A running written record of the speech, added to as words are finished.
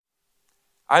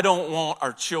I don't want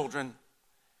our children.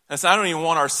 I don't even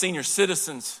want our senior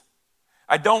citizens.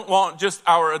 I don't want just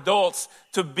our adults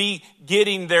to be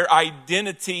getting their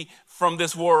identity from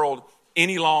this world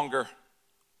any longer.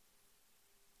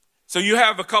 So you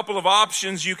have a couple of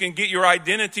options. You can get your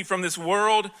identity from this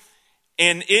world,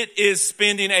 and it is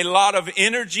spending a lot of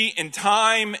energy and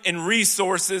time and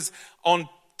resources on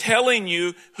telling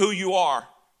you who you are.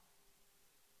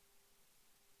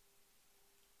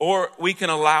 Or we can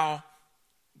allow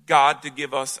God to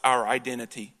give us our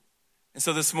identity. And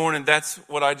so this morning, that's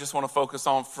what I just want to focus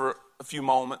on for a few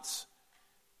moments,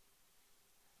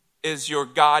 is your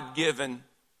God-given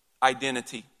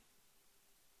identity.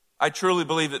 I truly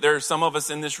believe that there are some of us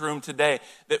in this room today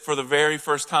that for the very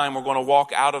first time we're going to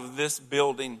walk out of this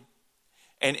building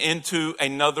and into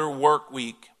another work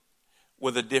week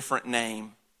with a different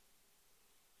name.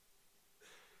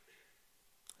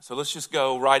 So let's just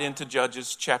go right into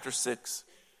Judges chapter 6.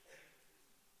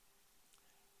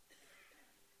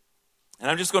 And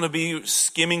I'm just going to be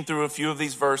skimming through a few of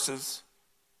these verses.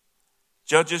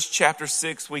 Judges chapter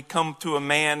 6, we come to a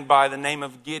man by the name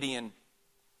of Gideon.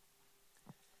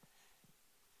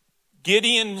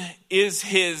 Gideon is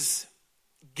his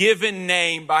given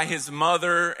name by his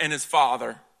mother and his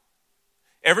father.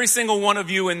 Every single one of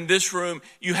you in this room,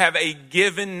 you have a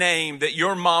given name that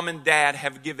your mom and dad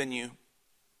have given you.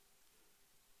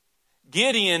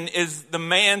 Gideon is the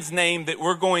man's name that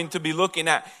we're going to be looking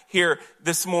at here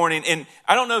this morning. And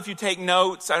I don't know if you take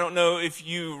notes. I don't know if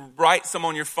you write some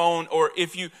on your phone or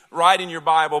if you write in your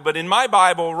Bible. But in my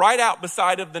Bible, right out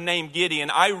beside of the name Gideon,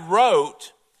 I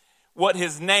wrote what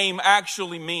his name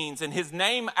actually means. And his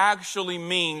name actually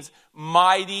means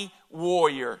mighty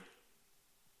warrior.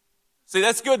 See,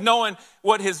 that's good knowing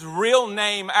what his real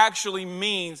name actually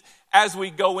means as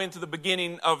we go into the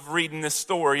beginning of reading this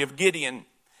story of Gideon.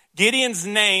 Gideon's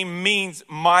name means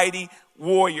mighty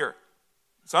warrior.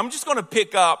 So I'm just going to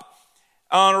pick up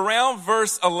on around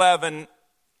verse 11.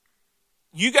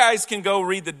 You guys can go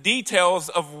read the details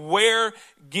of where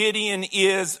Gideon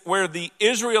is, where the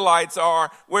Israelites are,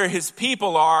 where his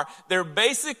people are. They're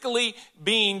basically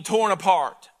being torn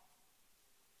apart.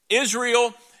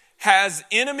 Israel has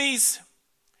enemies,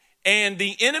 and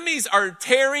the enemies are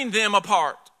tearing them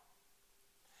apart.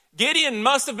 Gideon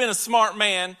must have been a smart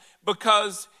man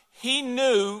because he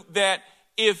knew that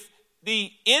if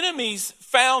the enemies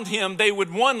found him, they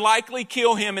would one, likely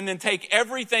kill him and then take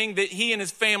everything that he and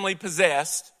his family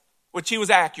possessed, which he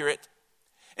was accurate.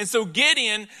 And so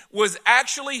Gideon was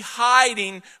actually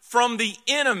hiding from the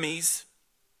enemies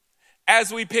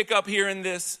as we pick up here in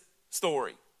this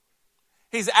story.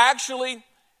 He's actually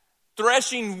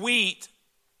threshing wheat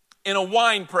in a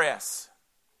wine press.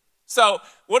 So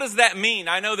what does that mean?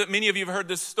 I know that many of you have heard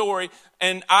this story,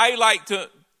 and I like to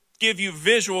give you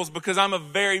visuals because I'm a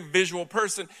very visual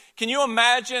person. Can you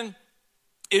imagine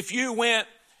if you went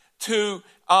to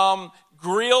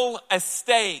grill a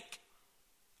steak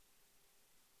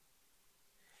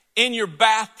in your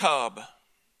bathtub?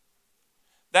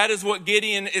 That is what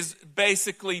Gideon is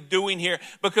basically doing here.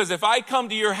 Because if I come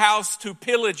to your house to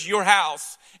pillage your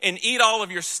house and eat all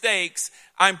of your steaks,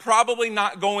 I'm probably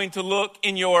not going to look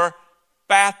in your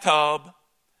bathtub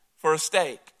for a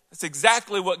steak. That's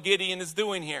exactly what Gideon is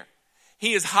doing here.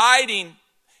 He is hiding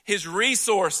his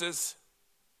resources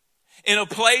in a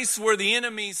place where the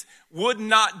enemies would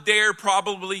not dare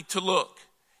probably to look.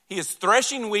 He is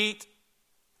threshing wheat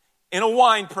in a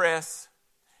wine press,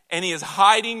 and he is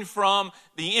hiding from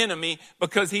the enemy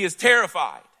because he is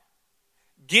terrified.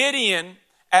 Gideon,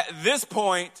 at this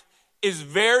point, is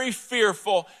very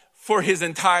fearful for his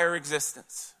entire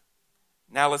existence.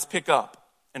 Now let's pick up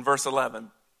in verse 11.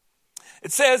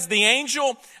 It says, the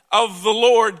angel of the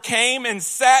Lord came and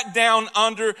sat down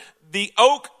under the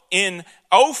oak in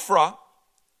Ophrah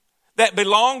that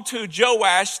belonged to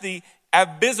Joash the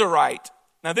Abizarite.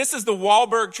 Now this is the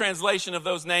Wahlberg translation of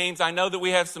those names. I know that we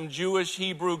have some Jewish,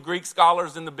 Hebrew, Greek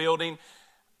scholars in the building.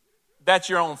 That's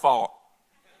your own fault.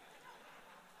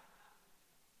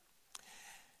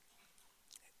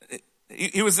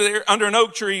 He was there under an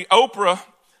oak tree, Ophrah,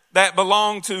 that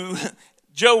belonged to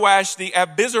Joash the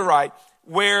Abizarite,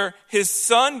 where his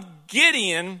son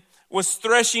Gideon was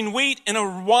threshing wheat in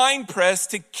a wine press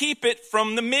to keep it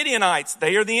from the Midianites.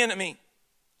 They are the enemy.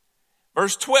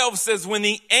 Verse 12 says, when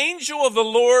the angel of the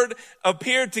Lord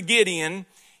appeared to Gideon,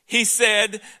 he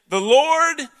said, the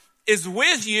Lord is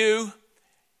with you,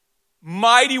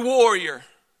 mighty warrior.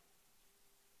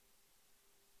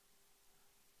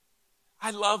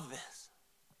 I love this.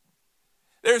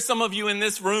 There's some of you in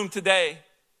this room today,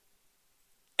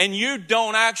 and you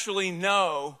don't actually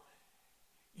know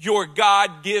your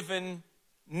God-given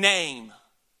name.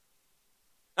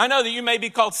 I know that you may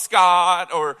be called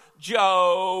Scott or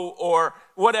Joe or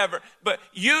whatever, but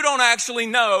you don't actually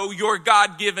know your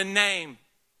God-given name.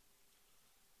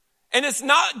 And it's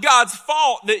not God's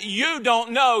fault that you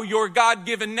don't know your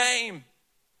God-given name.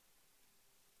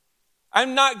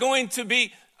 I'm not going to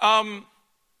be probably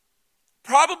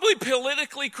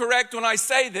politically correct when I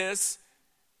say this,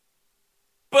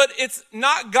 but it's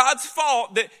not God's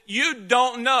fault that you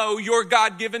don't know your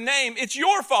God-given name. It's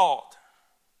your fault.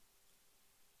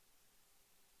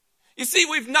 You see,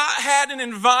 we've not had an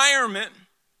environment,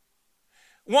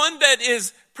 one that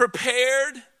is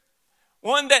prepared,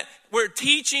 one where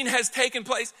teaching has taken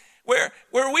place, where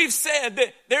we've said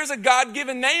that there's a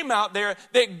God-given name out there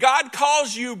that God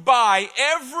calls you by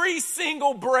every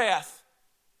single breath.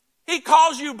 He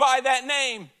calls you by that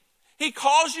name. He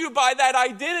calls you by that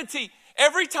identity.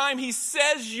 Every time he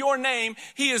says your name,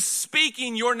 he is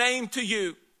speaking your name to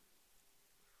you.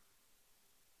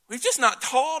 We've just not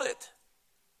taught it.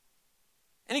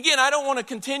 And again, I don't want to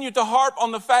continue to harp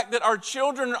on the fact that our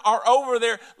children are over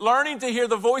there learning to hear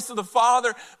the voice of the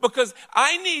Father, because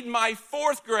I need my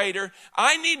fourth grader,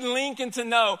 I need Lincoln to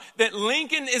know that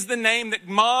Lincoln is the name that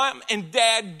Mom and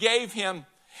Dad gave him.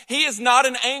 He is not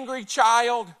an angry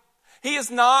child. He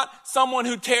is not someone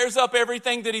who tears up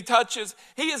everything that he touches.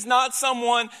 He is not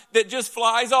someone that just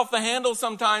flies off the handle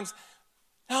sometimes.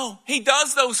 No, he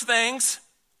does those things.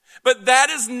 But that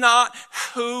is not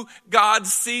who God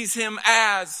sees him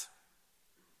as.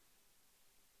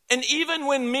 And even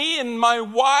when me and my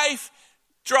wife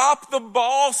drop the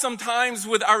ball sometimes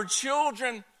with our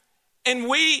children, and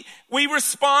we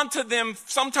respond to them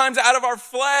sometimes out of our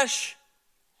flesh,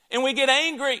 and we get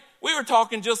angry. We were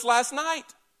talking just last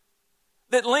night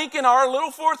that Lincoln, our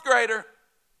little fourth grader,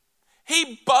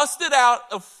 he busted out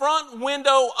the front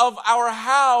window of our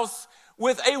house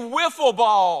with a wiffle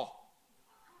ball.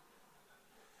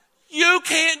 You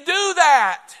can't do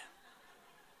that.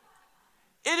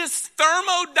 It is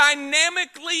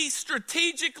thermodynamically,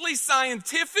 strategically,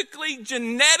 scientifically,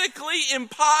 genetically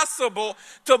impossible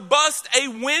to bust a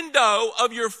window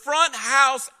of your front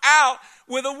house out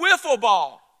with a wiffle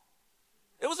ball.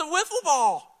 It was a wiffle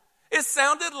ball. It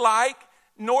sounded like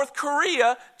North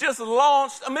Korea just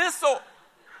launched a missile.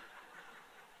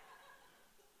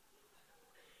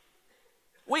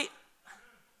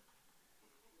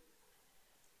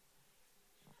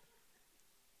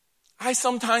 I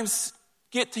sometimes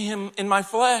get to him in my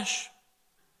flesh.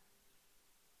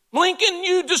 Lincoln,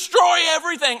 you destroy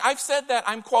everything. I've said that.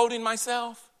 I'm quoting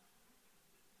myself.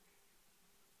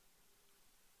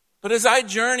 But as I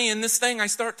journey in this thing, I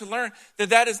start to learn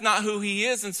that that is not who he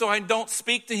is. And so I don't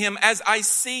speak to him as I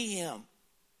see him.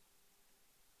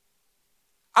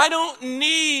 I don't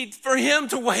need for him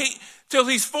to wait till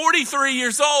he's 43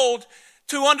 years old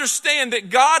to understand that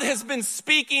God has been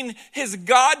speaking his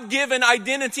God-given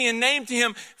identity and name to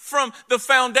him from the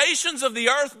foundations of the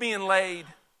earth being laid.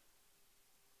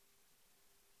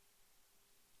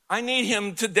 I need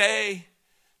him today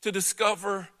to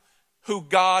discover who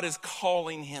God is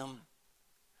calling him,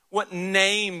 what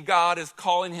name God is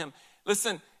calling him.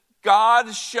 Listen,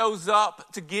 God shows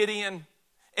up to Gideon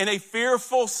in a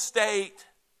fearful state,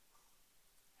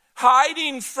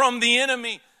 hiding from the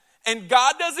enemy. And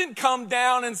God doesn't come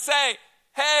down and say,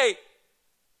 hey,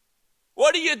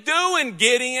 what are you doing,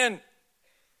 Gideon?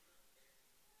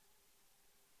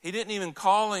 He didn't even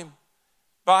call him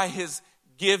by his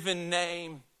given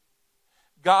name.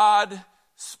 God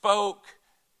spoke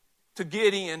to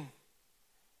Gideon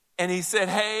and he said,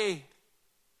 hey,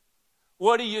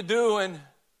 what are you doing,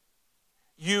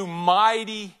 you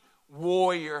mighty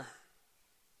warrior?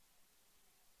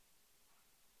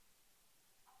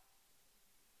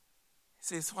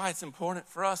 See, it's why it's important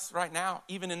for us right now,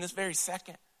 even in this very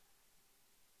second.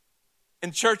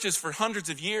 In churches for hundreds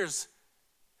of years,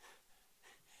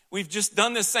 we've just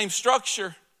done this same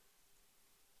structure.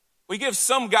 We give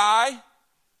some guy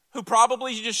who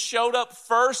probably just showed up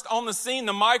first on the scene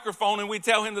the microphone, and we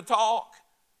tell him to talk.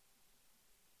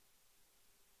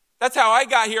 That's how I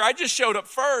got here. I just showed up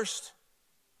first.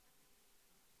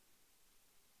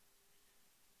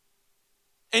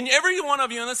 And every one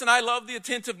of you, and listen, I love the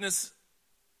attentiveness.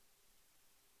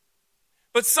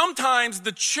 But sometimes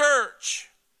the church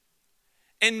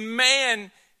and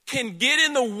man can get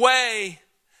in the way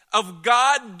of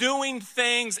God doing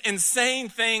things and saying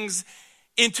things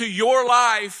into your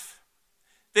life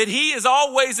that he is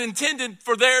always intended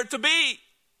for there to be.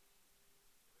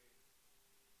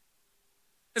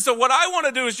 And so what I want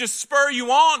to do is just spur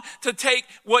you on to take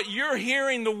what you're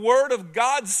hearing the Word of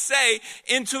God say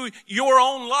into your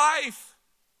own life.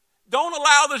 Don't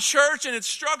allow the church and its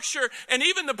structure and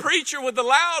even the preacher with the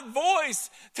loud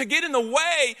voice to get in the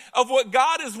way of what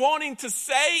God is wanting to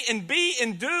say and be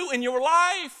and do in your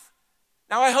life.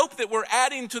 Now, I hope that we're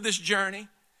adding to this journey,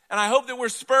 and I hope that we're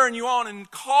spurring you on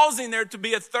and causing there to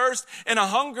be a thirst and a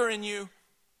hunger in you.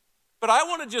 But I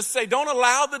want to just say, don't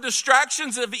allow the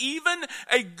distractions of even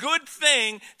a good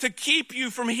thing to keep you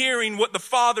from hearing what the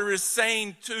Father is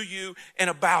saying to you and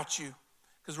about you.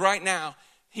 Because right now,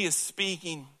 He is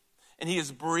speaking and He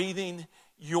is breathing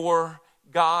your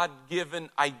God-given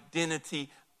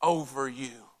identity over you.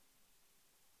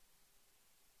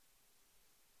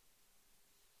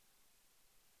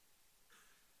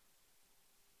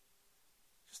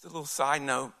 Just a little side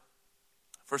note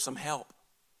for some help.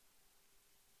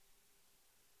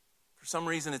 For some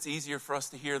reason, it's easier for us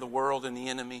to hear the world and the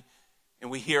enemy, and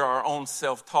we hear our own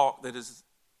self-talk that is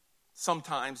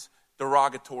sometimes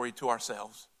derogatory to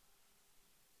ourselves.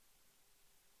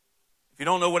 If you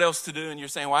don't know what else to do and you're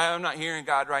saying, well, I'm not hearing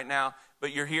God right now,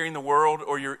 but you're hearing the world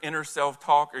or your inner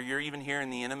self-talk or you're even hearing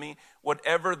the enemy,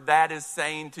 whatever that is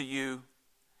saying to you,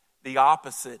 the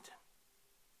opposite,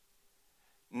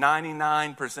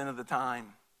 99% of the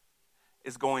time,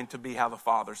 is going to be how the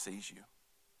Father sees you.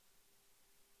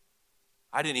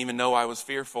 I didn't even know I was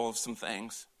fearful of some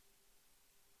things.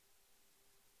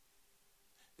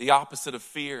 The opposite of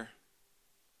fear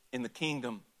in the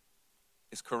kingdom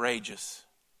is courageous.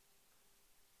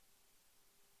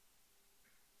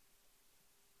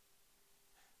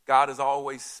 God is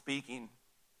always speaking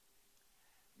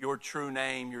your true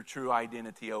name, your true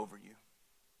identity over you.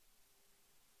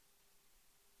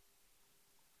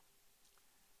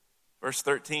 Verse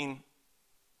 13,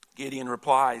 Gideon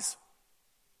replies,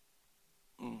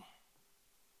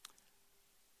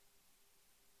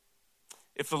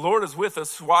 if the Lord is with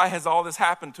us, why has all this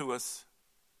happened to us?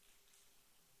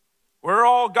 Where are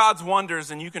all God's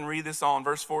wonders? And you can read this on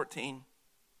verse 14.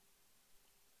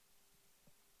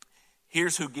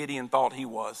 Here's who Gideon thought he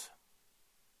was.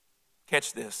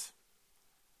 Catch this.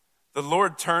 The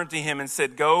Lord turned to him and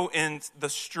said, go in the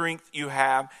strength you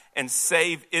have and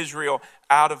save Israel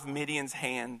out of Midian's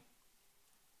hand.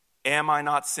 Am I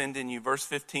not sending you? Verse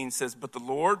 15 says, But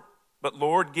Lord,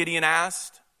 Gideon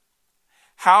asked,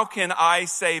 how can I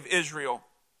save Israel?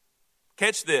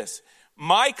 Catch this.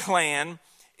 My clan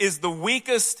is the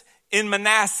weakest in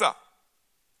Manasseh,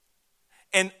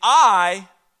 and I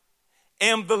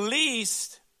am the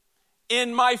least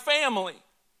in my family.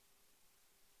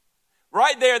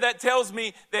 Right there, that tells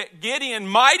me that Gideon,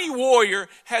 mighty warrior,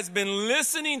 has been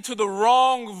listening to the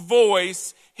wrong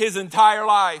voice his entire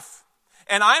life.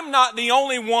 And I'm not the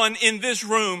only one in this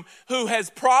room who has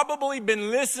probably been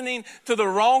listening to the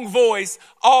wrong voice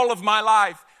all of my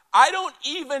life. I don't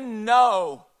even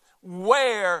know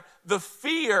where the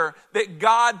fear that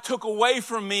God took away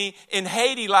from me in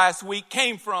Haiti last week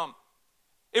came from.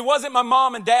 It wasn't my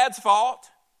mom and dad's fault.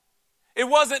 It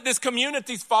wasn't this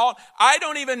community's fault. I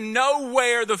don't even know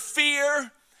where the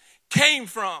fear came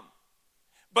from.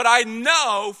 But I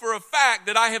know for a fact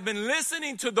that I have been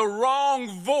listening to the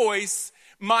wrong voice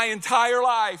my entire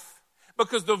life,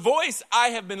 because the voice I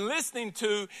have been listening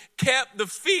to kept the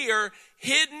fear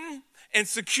hidden and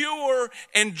secure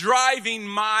and driving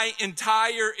my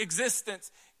entire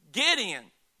existence. Gideon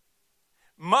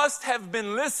must have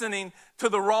been listening to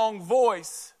the wrong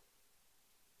voice.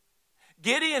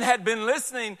 Gideon had been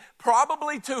listening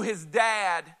probably to his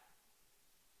dad.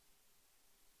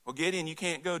 Well, Gideon, you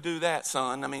can't go do that,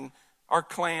 son. I mean, our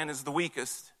clan is the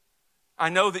weakest. I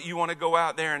know that you want to go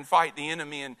out there and fight the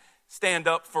enemy and stand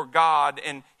up for God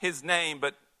and His name,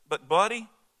 but buddy,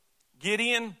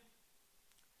 Gideon,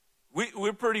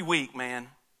 we're pretty weak, man.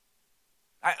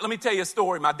 Let me tell you a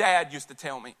story my dad used to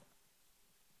tell me.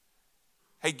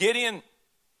 Hey, Gideon,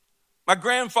 my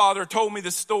grandfather told me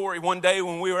this story one day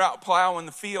when we were out plowing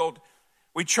the field.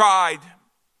 We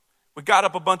got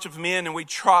up a bunch of men and we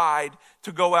tried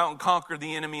to go out and conquer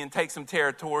the enemy and take some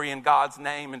territory in God's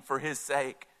name and for His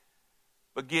sake.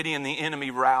 But Gideon, the enemy,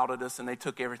 routed us and they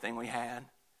took everything we had.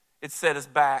 It set us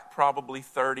back probably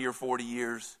 30 or 40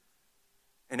 years.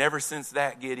 And ever since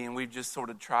that, Gideon, we've just sort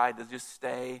of tried to just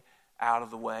stay out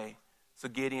of the way. So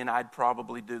Gideon, I'd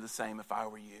probably do the same if I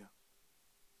were you.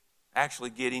 Actually,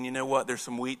 Gideon, you know what? There's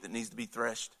some wheat that needs to be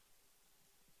threshed.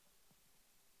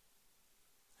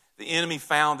 The enemy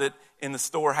found it in the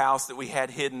storehouse that we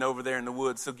had hidden over there in the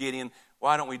woods. So Gideon,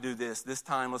 why don't we do this? This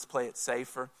time, let's play it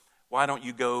safer. Why don't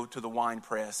you go to the wine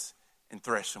press and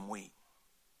thresh some wheat?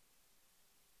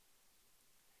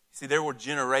 See, there were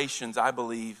generations, I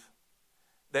believe,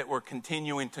 that were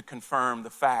continuing to confirm the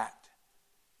fact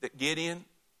that Gideon,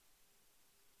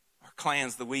 our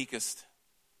clan's the weakest.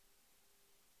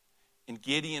 And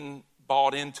Gideon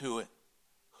bought into it,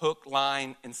 hook,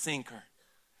 line, and sinker,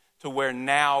 to where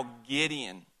now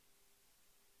Gideon,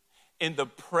 in the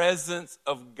presence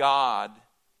of God,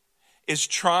 is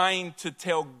trying to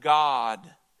tell God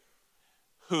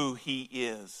who he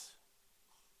is.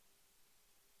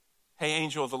 Hey,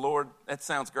 angel of the Lord, that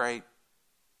sounds great.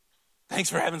 Thanks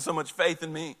for having so much faith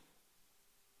in me.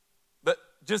 But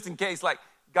just in case, like,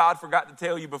 God forgot to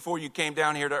tell you before you came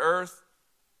down here to earth,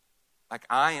 like,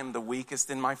 I am the weakest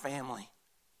in my family.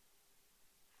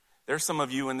 There's some of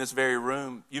you in this very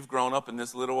room, you've grown up in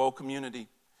this little old community,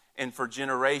 and for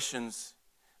generations,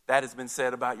 that has been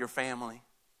said about your family.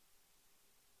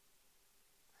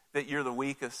 That you're the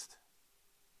weakest,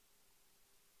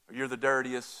 or you're the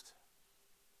dirtiest,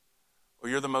 or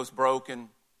you're the most broken,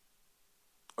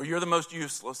 or you're the most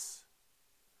useless,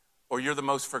 or you're the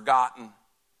most forgotten.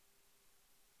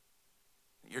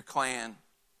 Your clan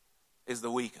is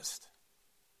the weakest.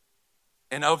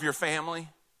 And of your family,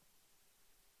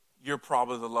 you're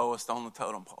probably the lowest on the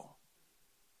totem pole.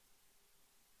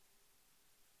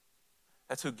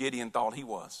 That's who Gideon thought he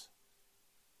was.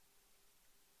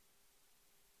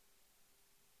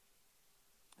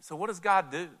 So what does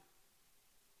God do?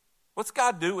 What's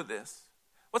God do with this?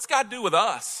 What's God do with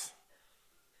us?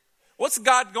 What's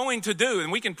God going to do?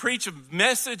 And we can preach a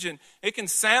message and it can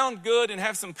sound good and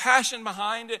have some passion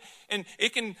behind it. And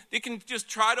it can just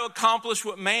try to accomplish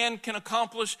what man can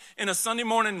accomplish in a Sunday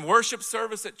morning worship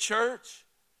service at church.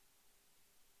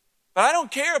 But I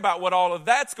don't care about what all of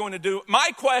that's going to do.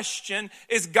 My question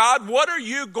is, God, what are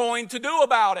you going to do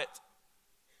about it?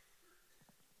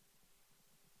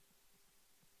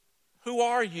 Who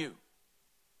are you?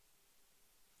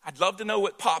 I'd love to know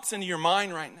what pops into your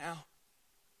mind right now.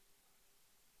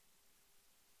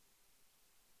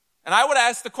 And I would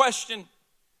ask the question,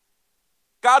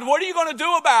 God, what are you going to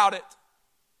do about it?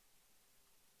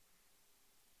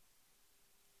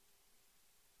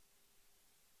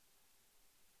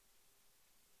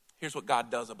 Here's what God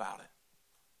does about it.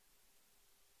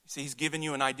 You see, he's given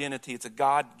you an identity. It's a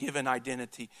God-given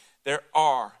identity. There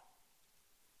are,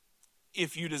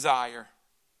 if you desire,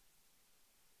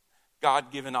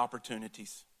 God-given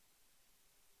opportunities.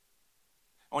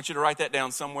 I want you to write that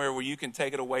down somewhere where you can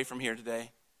take it away from here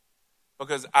today.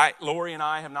 Because Lori and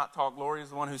I have not talked. Lori is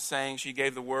the one who sang. She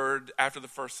gave the word after the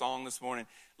first song this morning.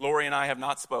 Lori and I have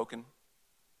not spoken.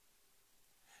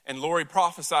 And Lori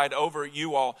prophesied over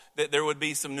you all that there would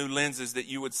be some new lenses that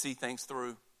you would see things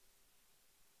through.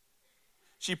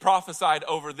 She prophesied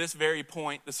over this very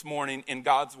point this morning in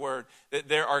God's word that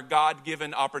there are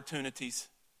God-given opportunities.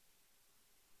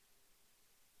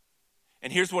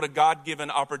 And here's what a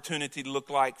God-given opportunity looked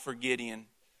like for Gideon.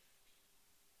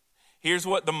 Here's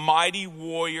what the mighty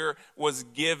warrior was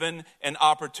given an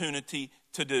opportunity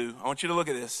to do. I want you to look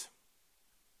at this.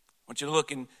 I want you to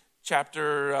look in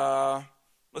chapter,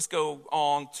 let's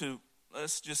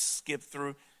just skip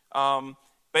through.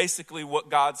 Basically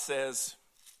what God says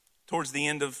towards the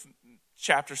end of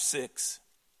chapter 6.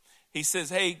 He says,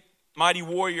 hey, mighty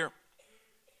warrior,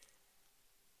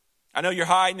 I know you're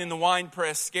hiding in the wine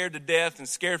press, scared to death and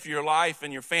scared for your life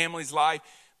and your family's life.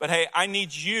 But hey, I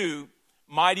need you,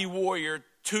 mighty warrior,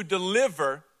 to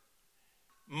deliver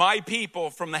my people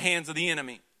from the hands of the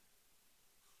enemy.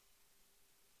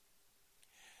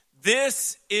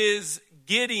 This is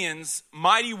Gideon's,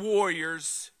 mighty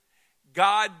warrior's,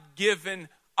 God-given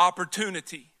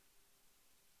opportunity.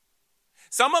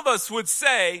 Some of us would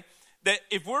say that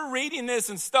if we're reading this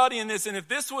and studying this, and if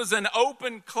this was an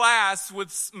open class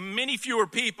with many fewer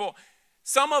people,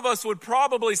 some of us would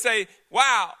probably say,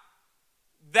 wow,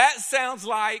 that sounds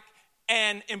like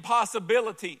an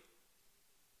impossibility.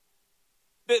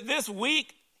 That this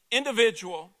weak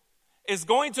individual is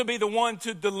going to be the one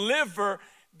to deliver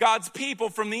God's people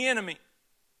from the enemy.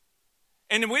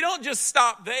 And we don't just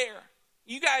stop there.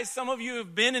 You guys, some of you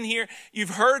have been in here, you've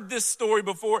heard this story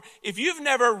before. If you've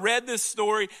never read this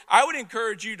story, I would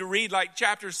encourage you to read like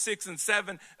chapters 6 and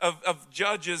 7 of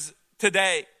Judges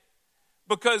today.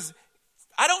 Because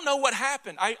I don't know what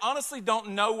happened. I honestly don't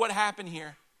know what happened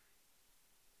here.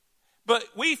 But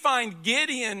we find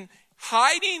Gideon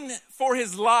hiding for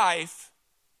his life,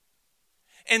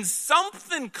 and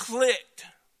something clicked.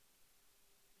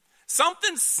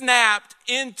 Something snapped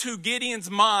into Gideon's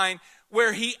mind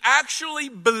where he actually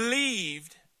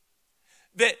believed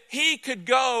that he could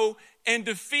go and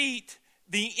defeat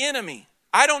the enemy.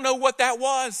 I don't know what that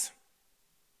was.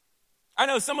 I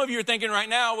know some of you are thinking right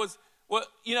now was, well,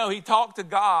 he talked to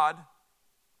God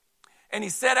and he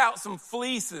set out some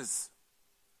fleeces.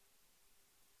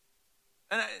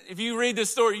 And if you read this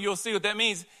story, you'll see what that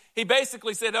means. He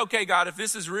basically said, okay, God, if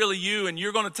this is really you and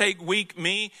you're going to take weak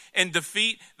me and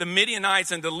defeat the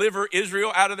Midianites and deliver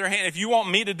Israel out of their hand, if you want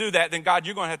me to do that, then God,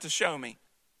 you're going to have to show me.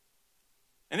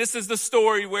 And this is the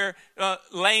story where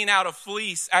laying out a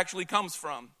fleece actually comes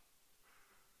from.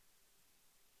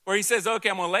 Where he says, okay,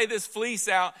 I'm going to lay this fleece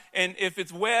out, and if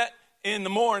it's wet in the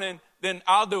morning, then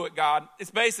I'll do it, God. It's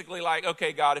basically like,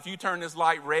 okay, God, if you turn this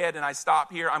light red and I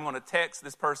stop here, I'm going to text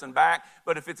this person back.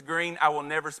 But if it's green, I will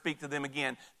never speak to them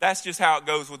again. That's just how it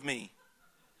goes with me.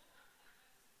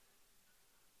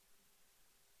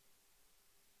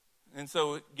 And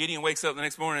so Gideon wakes up the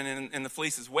next morning and the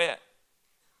fleece is wet.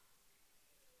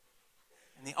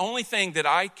 And the only thing that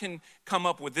I can come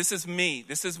up with, this is me.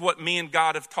 This is what me and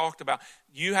God have talked about.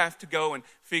 You have to go and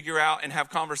figure out and have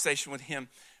conversation with him.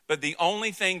 But the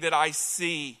only thing that I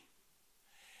see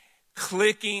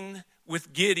clicking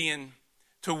with Gideon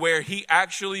to where he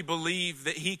actually believed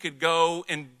that he could go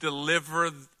and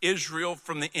deliver Israel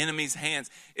from the enemy's hands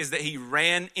is that he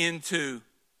ran into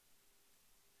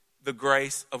the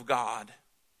grace of God.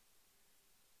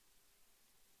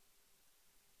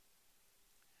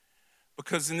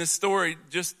 Because in this story,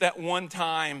 just that one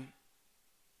time,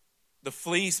 the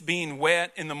fleece being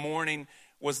wet in the morning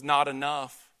was not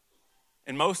enough.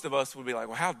 And most of us would be like,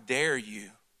 well, how dare you?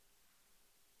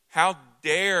 How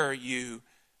dare you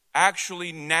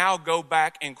actually now go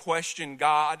back and question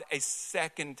God a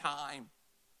second time?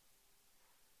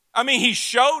 I mean, he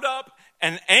showed up,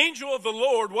 an angel of the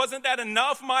Lord. Wasn't that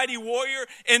enough, mighty warrior?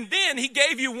 And then he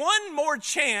gave you one more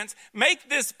chance. Make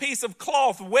this piece of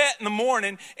cloth wet in the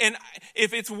morning, and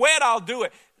if it's wet, I'll do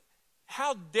it.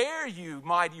 How dare you,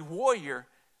 mighty warrior,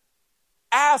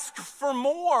 ask for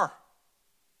more?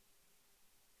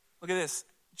 Look at this,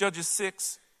 Judges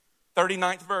 6,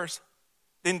 39th verse.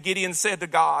 Then Gideon said to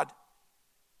God.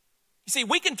 You see,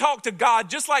 we can talk to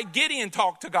God just like Gideon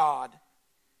talked to God.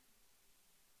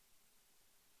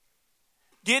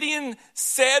 Gideon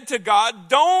said to God,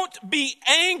 don't be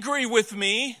angry with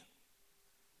me.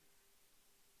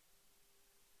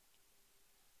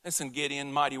 Listen,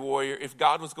 Gideon, mighty warrior, if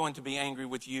God was going to be angry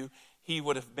with you, he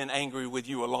would have been angry with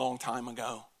you a long time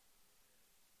ago.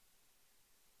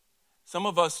 Some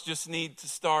of us just need to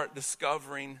start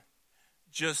discovering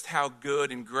just how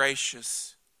good and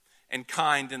gracious and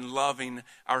kind and loving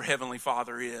our Heavenly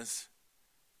Father is.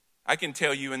 I can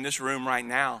tell you in this room right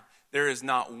now, there is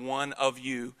not one of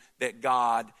you that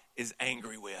God is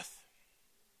angry with.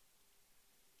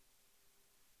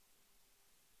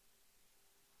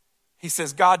 He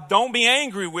says, God, don't be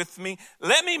angry with me.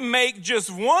 Let me make just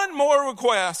one more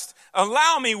request.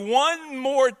 Allow me one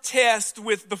more test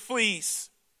with the fleece.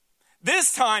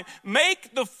 This time,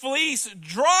 make the fleece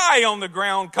dry on the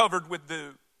ground covered with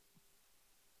dew.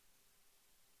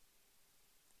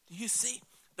 Do you see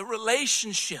the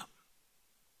relationship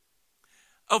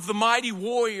of the mighty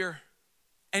warrior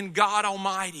and God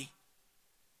Almighty?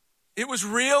 It was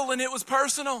real and it was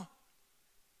personal.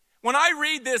 When I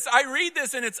read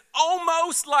this and it's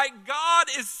almost like God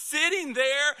is sitting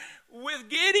there with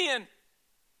Gideon.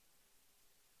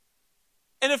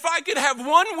 And if I could have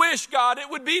one wish, God, it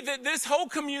would be that this whole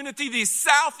community, the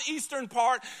southeastern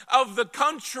part of the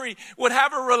country, would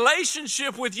have a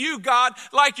relationship with you, God,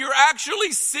 like you're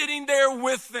actually sitting there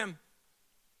with them.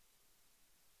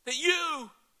 That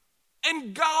you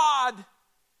and God,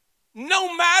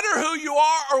 no matter who you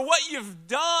are or what you've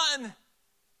done,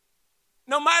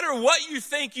 no matter what you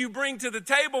think you bring to the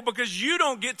table, because you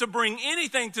don't get to bring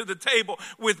anything to the table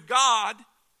with God,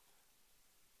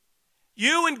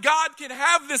 you and God can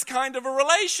have this kind of a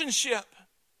relationship.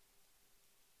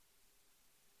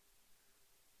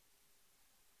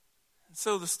 And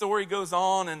so the story goes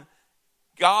on, and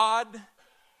God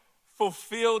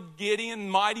fulfilled Gideon,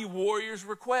 mighty warrior's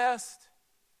request.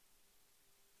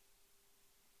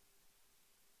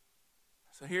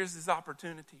 So here's his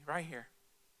opportunity right here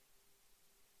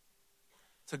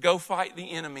to go fight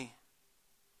the enemy.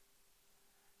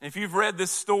 And if you've read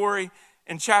this story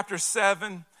in chapter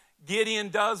 7, Gideon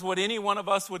does what any one of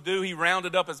us would do. He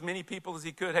rounded up as many people as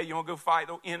he could. Hey, you want to go fight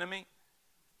the enemy?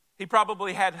 He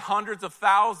probably had hundreds of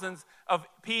thousands of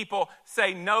people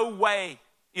say, no way.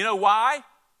 You know why?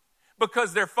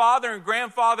 Because their father and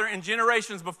grandfather and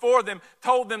generations before them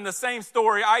told them the same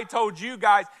story I told you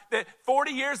guys, that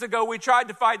 40 years ago we tried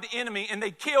to fight the enemy and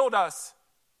they killed us.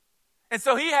 And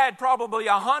so he had probably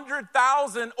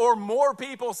 100,000 or more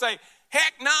people say,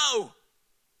 heck no.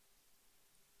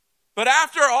 But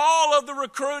after all of the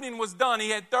recruiting was done, he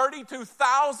had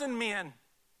 32,000 men.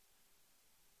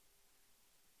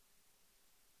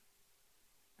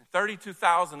 And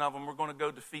 32,000 of them were going to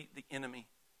go defeat the enemy.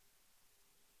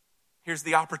 Here's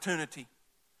the opportunity.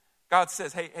 God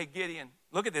says, hey, Gideon,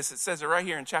 look at this. It says it right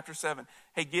here in chapter 7.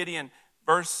 Hey, Gideon,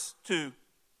 verse 2,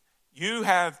 you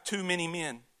have too many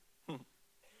men.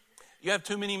 You have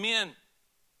too many men.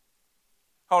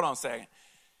 Hold on a second.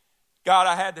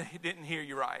 God, didn't hear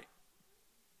you right.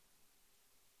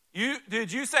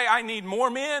 Did you say I need more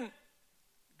men?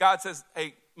 God says,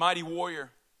 hey, mighty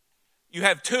warrior, you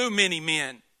have too many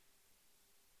men.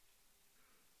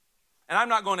 And I'm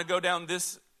not going to go down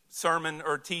this sermon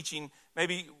or teaching.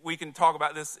 Maybe we can talk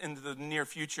about this in the near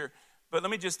future. But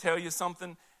let me just tell you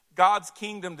something. God's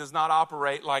kingdom does not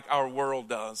operate like our world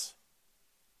does.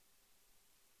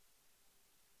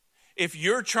 If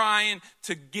you're trying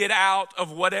to get out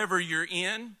of whatever you're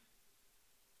in,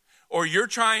 or you're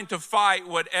trying to fight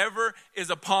whatever is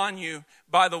upon you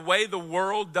by the way the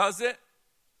world does it,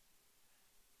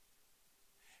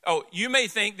 you may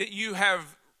think that you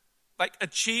have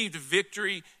achieved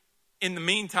victory in the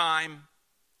meantime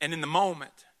and in the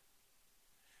moment.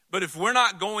 But if we're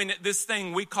not going at this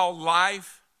thing we call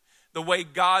life the way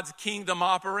God's kingdom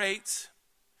operates,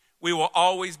 we will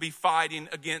always be fighting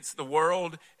against the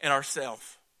world and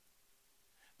ourselves.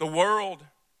 The world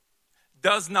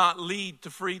does not lead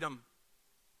to freedom.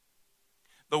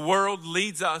 The world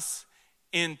leads us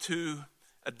into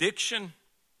addiction.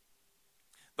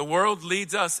 The world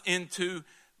leads us into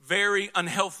very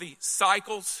unhealthy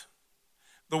cycles.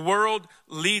 The world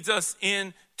leads us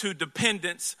into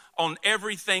dependence on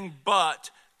everything but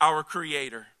our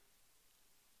Creator.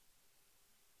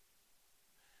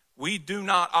 We do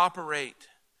not operate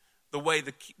the way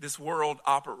this world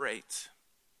operates.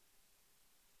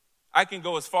 I can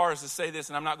go as far as to say this,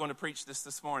 and I'm not going to preach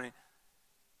this morning.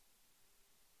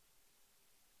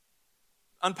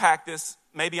 Unpack this.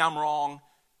 Maybe I'm wrong.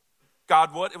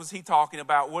 God, what was he talking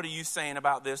about? What are you saying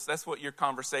about this? That's what your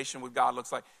conversation with God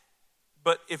looks like.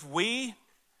 But if we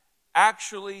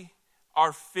actually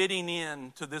are fitting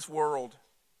in to this world,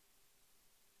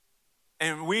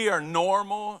 and we are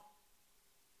normal,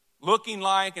 looking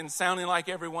like and sounding like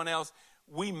everyone else,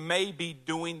 we may be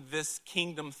doing this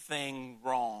kingdom thing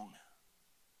wrong.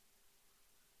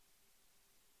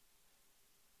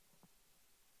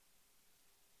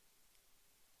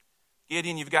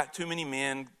 Gideon, you've got too many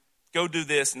men. Go do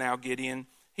this now, Gideon.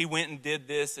 He went and did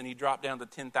this, and he dropped down to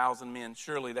 10,000 men.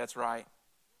 Surely that's right.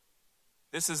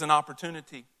 This is an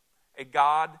opportunity, a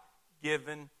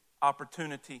God-given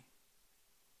opportunity.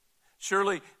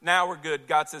 Surely now we're good.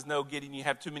 God says, no, Gideon, you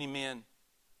have too many men.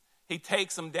 He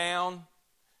takes them down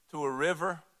to a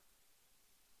river,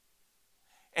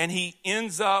 and he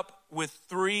ends up with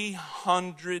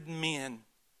 300 men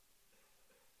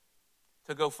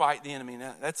to go fight the enemy.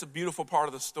 Now, that's a beautiful part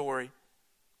of the story.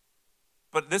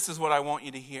 But this is what I want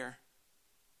you to hear.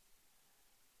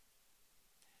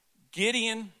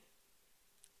 Gideon,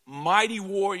 mighty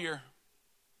warrior,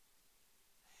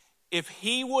 if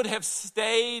he would have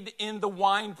stayed in the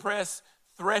winepress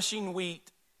threshing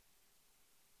wheat,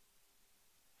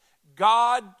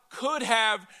 God could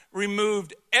have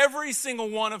removed every single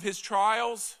one of his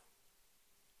trials.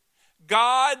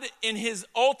 God, in his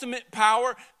ultimate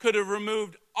power, could have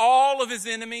removed all of his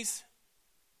enemies.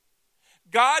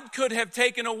 God could have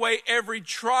taken away every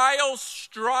trial,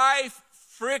 strife,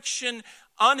 friction,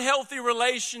 unhealthy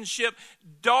relationship,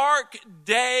 dark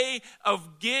day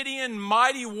of Gideon,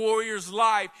 mighty warrior's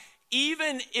life,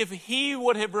 even if he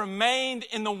would have remained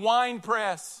in the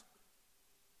winepress.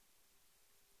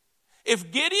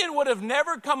 If Gideon would have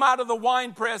never come out of the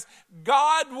winepress,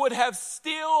 God would have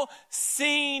still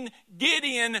seen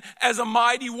Gideon as a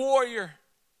mighty warrior.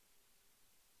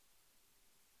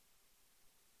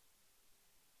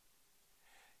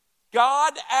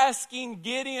 God asking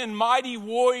Gideon, mighty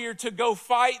warrior, to go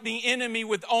fight the enemy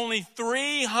with only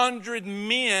 300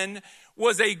 men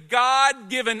was a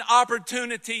God-given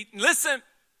opportunity. Listen,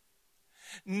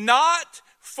 not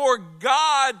for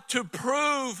God to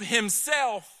prove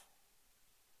himself.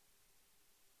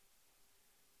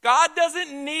 God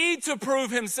doesn't need to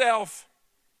prove himself.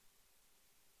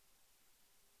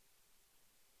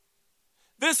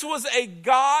 This was a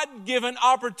God-given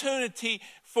opportunity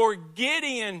for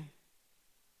Gideon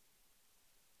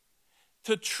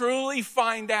to truly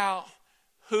find out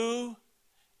who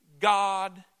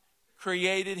God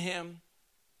created him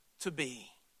to be.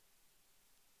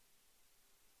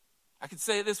 I could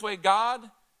say it this way: God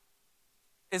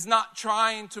is not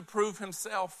trying to prove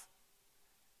himself.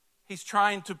 He's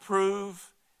trying to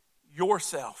prove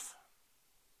yourself.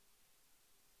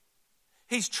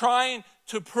 He's trying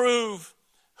to prove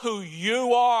who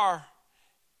you are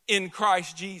in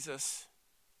Christ Jesus.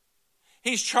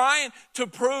 He's trying to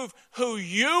prove who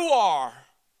you are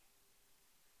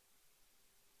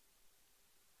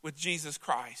with Jesus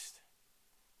Christ.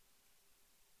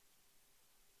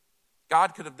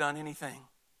 God could have done anything.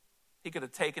 He could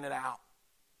have taken it out.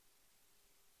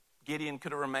 Gideon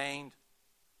could have remained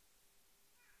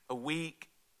weak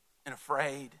and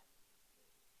afraid.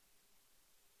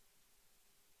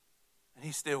 And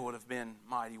he still would have been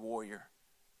mighty warrior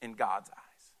in God's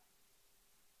eyes.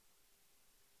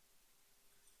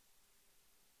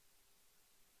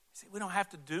 See, we don't have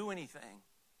to do anything.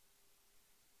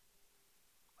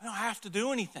 We don't have to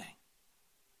do anything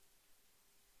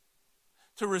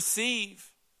to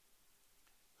receive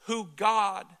who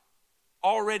God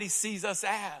already sees us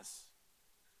as.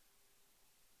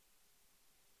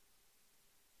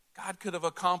 God could have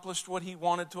accomplished what he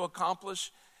wanted to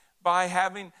accomplish by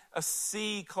having a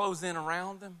sea close in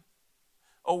around them,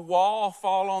 a wall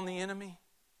fall on the enemy.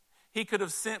 He could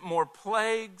have sent more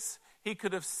plagues. He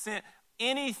could have sent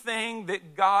anything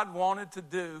that God wanted to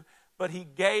do, but he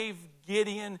gave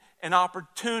Gideon an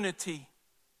opportunity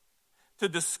to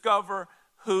discover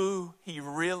who he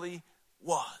really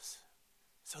was.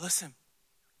 So listen,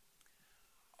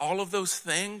 all of those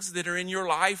things that are in your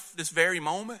life this very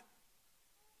moment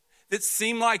that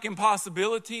seem like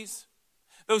impossibilities,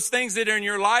 those things that are in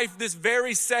your life this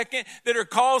very second that are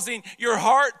causing your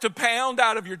heart to pound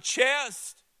out of your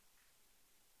chest,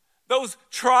 those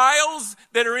trials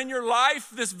that are in your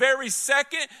life this very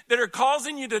second that are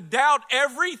causing you to doubt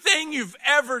everything you've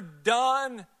ever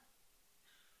done.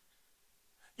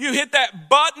 You hit that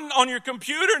button on your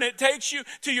computer and it takes you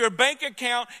to your bank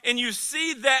account and you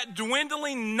see that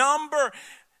dwindling number.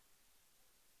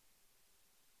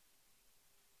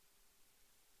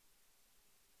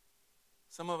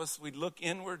 Some of us, we look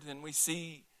inward and we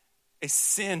see a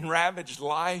sin-ravaged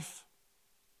life.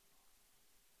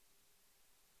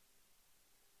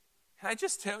 Can I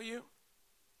just tell you,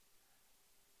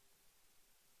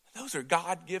 those are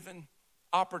God-given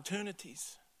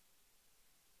opportunities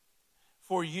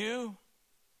for you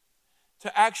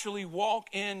to actually walk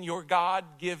in your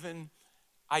God-given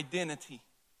identity.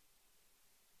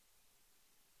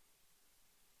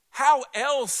 How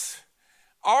else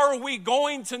are we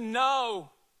going to know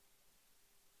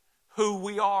who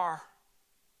we are?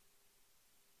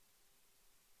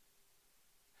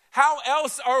 How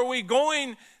else are we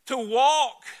going to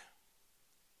walk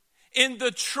in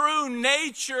the true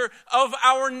nature of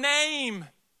our name?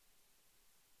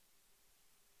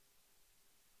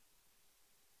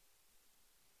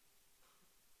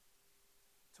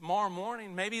 Tomorrow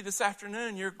morning, maybe this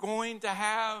afternoon, you're going to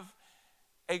have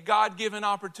a God-given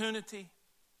opportunity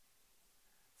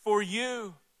for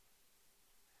you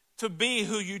to be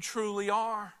who you truly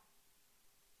are.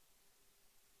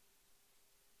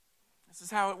 This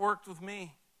is how it worked with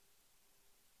me.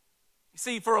 You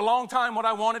see, for a long time, what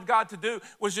I wanted God to do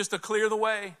was just to clear the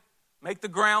way, make the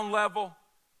ground level,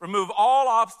 remove all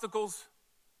obstacles,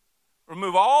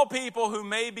 remove all people who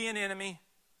may be an enemy,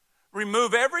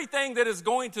 remove everything that is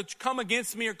going to come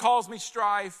against me or cause me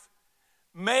strife.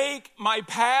 Make my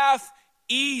path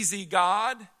easy,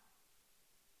 God.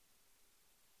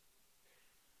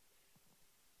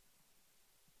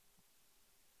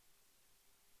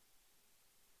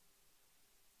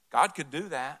 God could do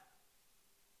that.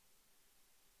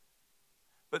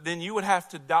 But then you would have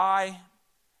to die.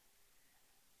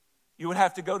 You would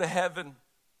have to go to heaven.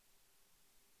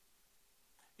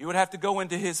 You would have to go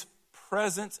into his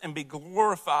presence and be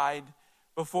glorified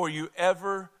before you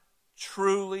ever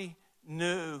truly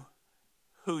knew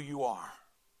who you are.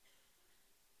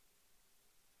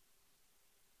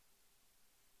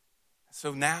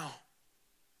 So now,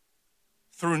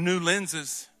 through new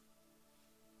lenses,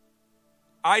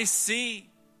 I see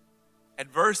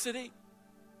adversity.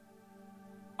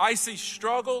 I see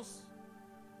struggles.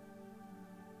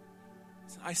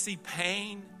 I see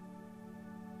pain.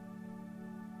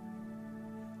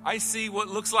 I see what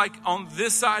looks like on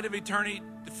this side of eternity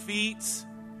defeats.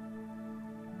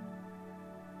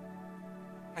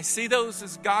 I see those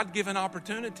as God-given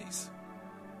opportunities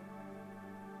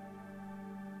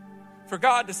for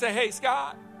God to say, hey,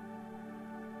 Scott,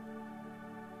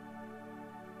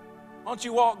 why don't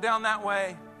you walk down that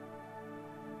way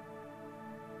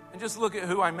and just look at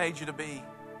who I made you to be.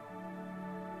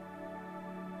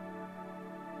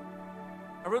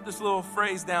 I wrote this little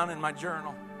phrase down in my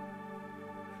journal.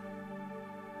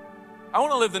 I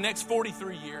want to live the next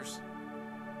 43 years.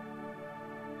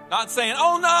 Not saying,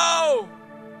 oh no!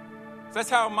 That's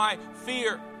how my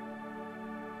fear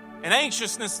and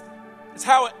anxiousness is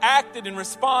how it acted and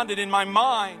responded in my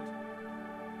mind.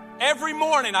 Every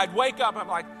morning I'd wake up, I'm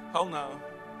like, oh no,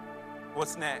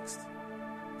 what's next?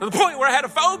 To the point where I had a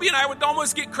phobia and I would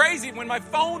almost get crazy when my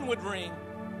phone would ring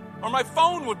or my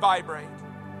phone would vibrate.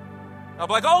 I'd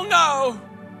be like, oh no,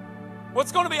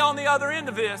 what's going to be on the other end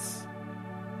of this?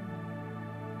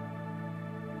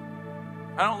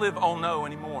 I don't live oh no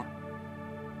anymore.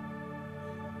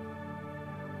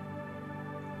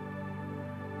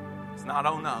 It's not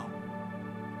oh no.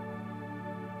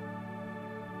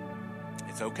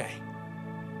 It's okay.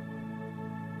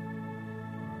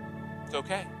 It's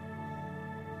okay.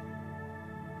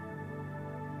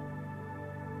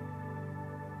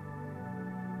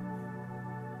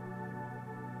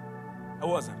 I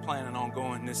wasn't planning on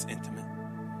going this intimate.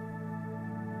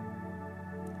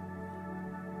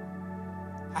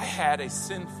 I had a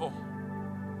sinful,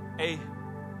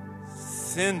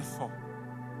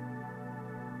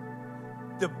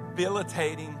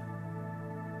 debilitating,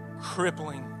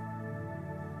 crippling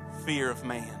fear of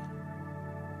man.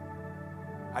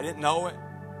 I didn't know it,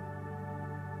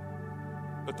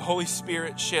 but the Holy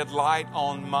Spirit shed light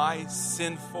on my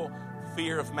sinful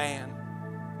fear of man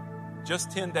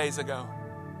just 10 days ago.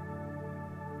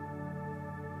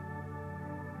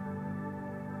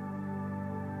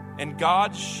 And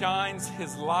God shines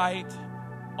His light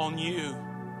on you.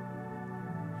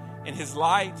 And His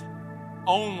light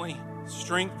only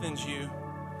strengthens you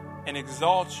and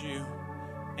exalts you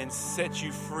and sets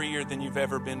you freer than you've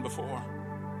ever been before.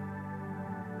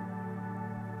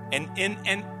 And in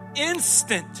an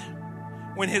instant,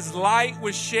 when His light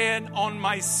was shed on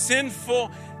my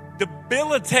sinful,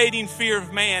 debilitating fear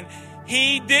of man,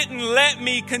 He didn't let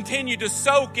me continue to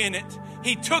soak in it.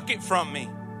 He took it from me.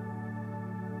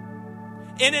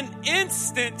 In an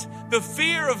instant, the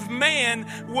fear of man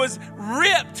was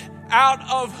ripped out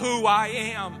of who I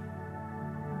am.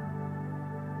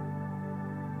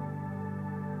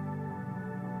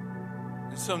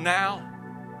 And so now,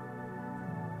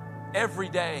 every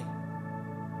day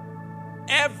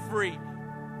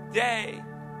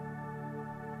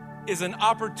is an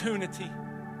opportunity.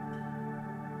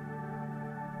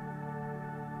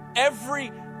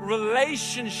 Every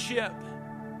relationship,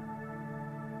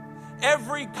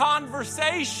 every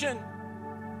conversation,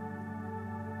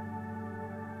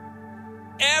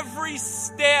 every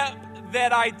step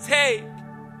that I take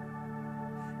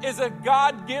is a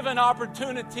God-given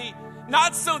opportunity,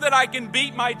 not so that I can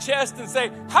beat my chest and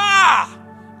say, "Ha!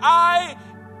 I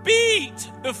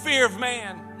beat the fear of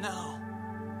man." No.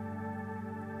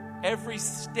 Every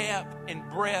step and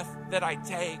breath that I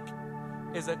take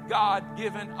is a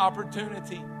God-given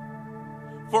opportunity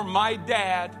for my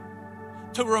dad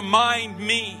to remind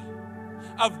me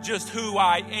of just who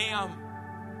I am.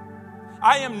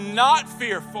 I am not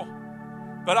fearful,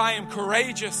 but I am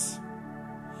courageous,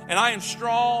 and I am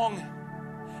strong,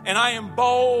 and I am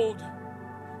bold,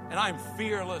 and I am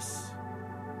fearless.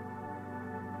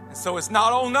 And so it's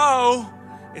not, oh no,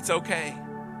 it's okay.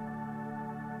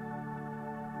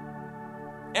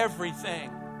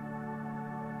 Everything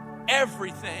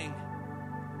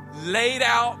laid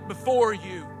out before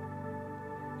you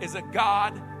is a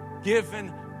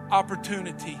God-given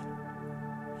opportunity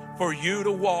for you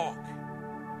to walk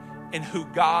in who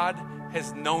God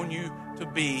has known you to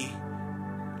be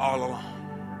all along.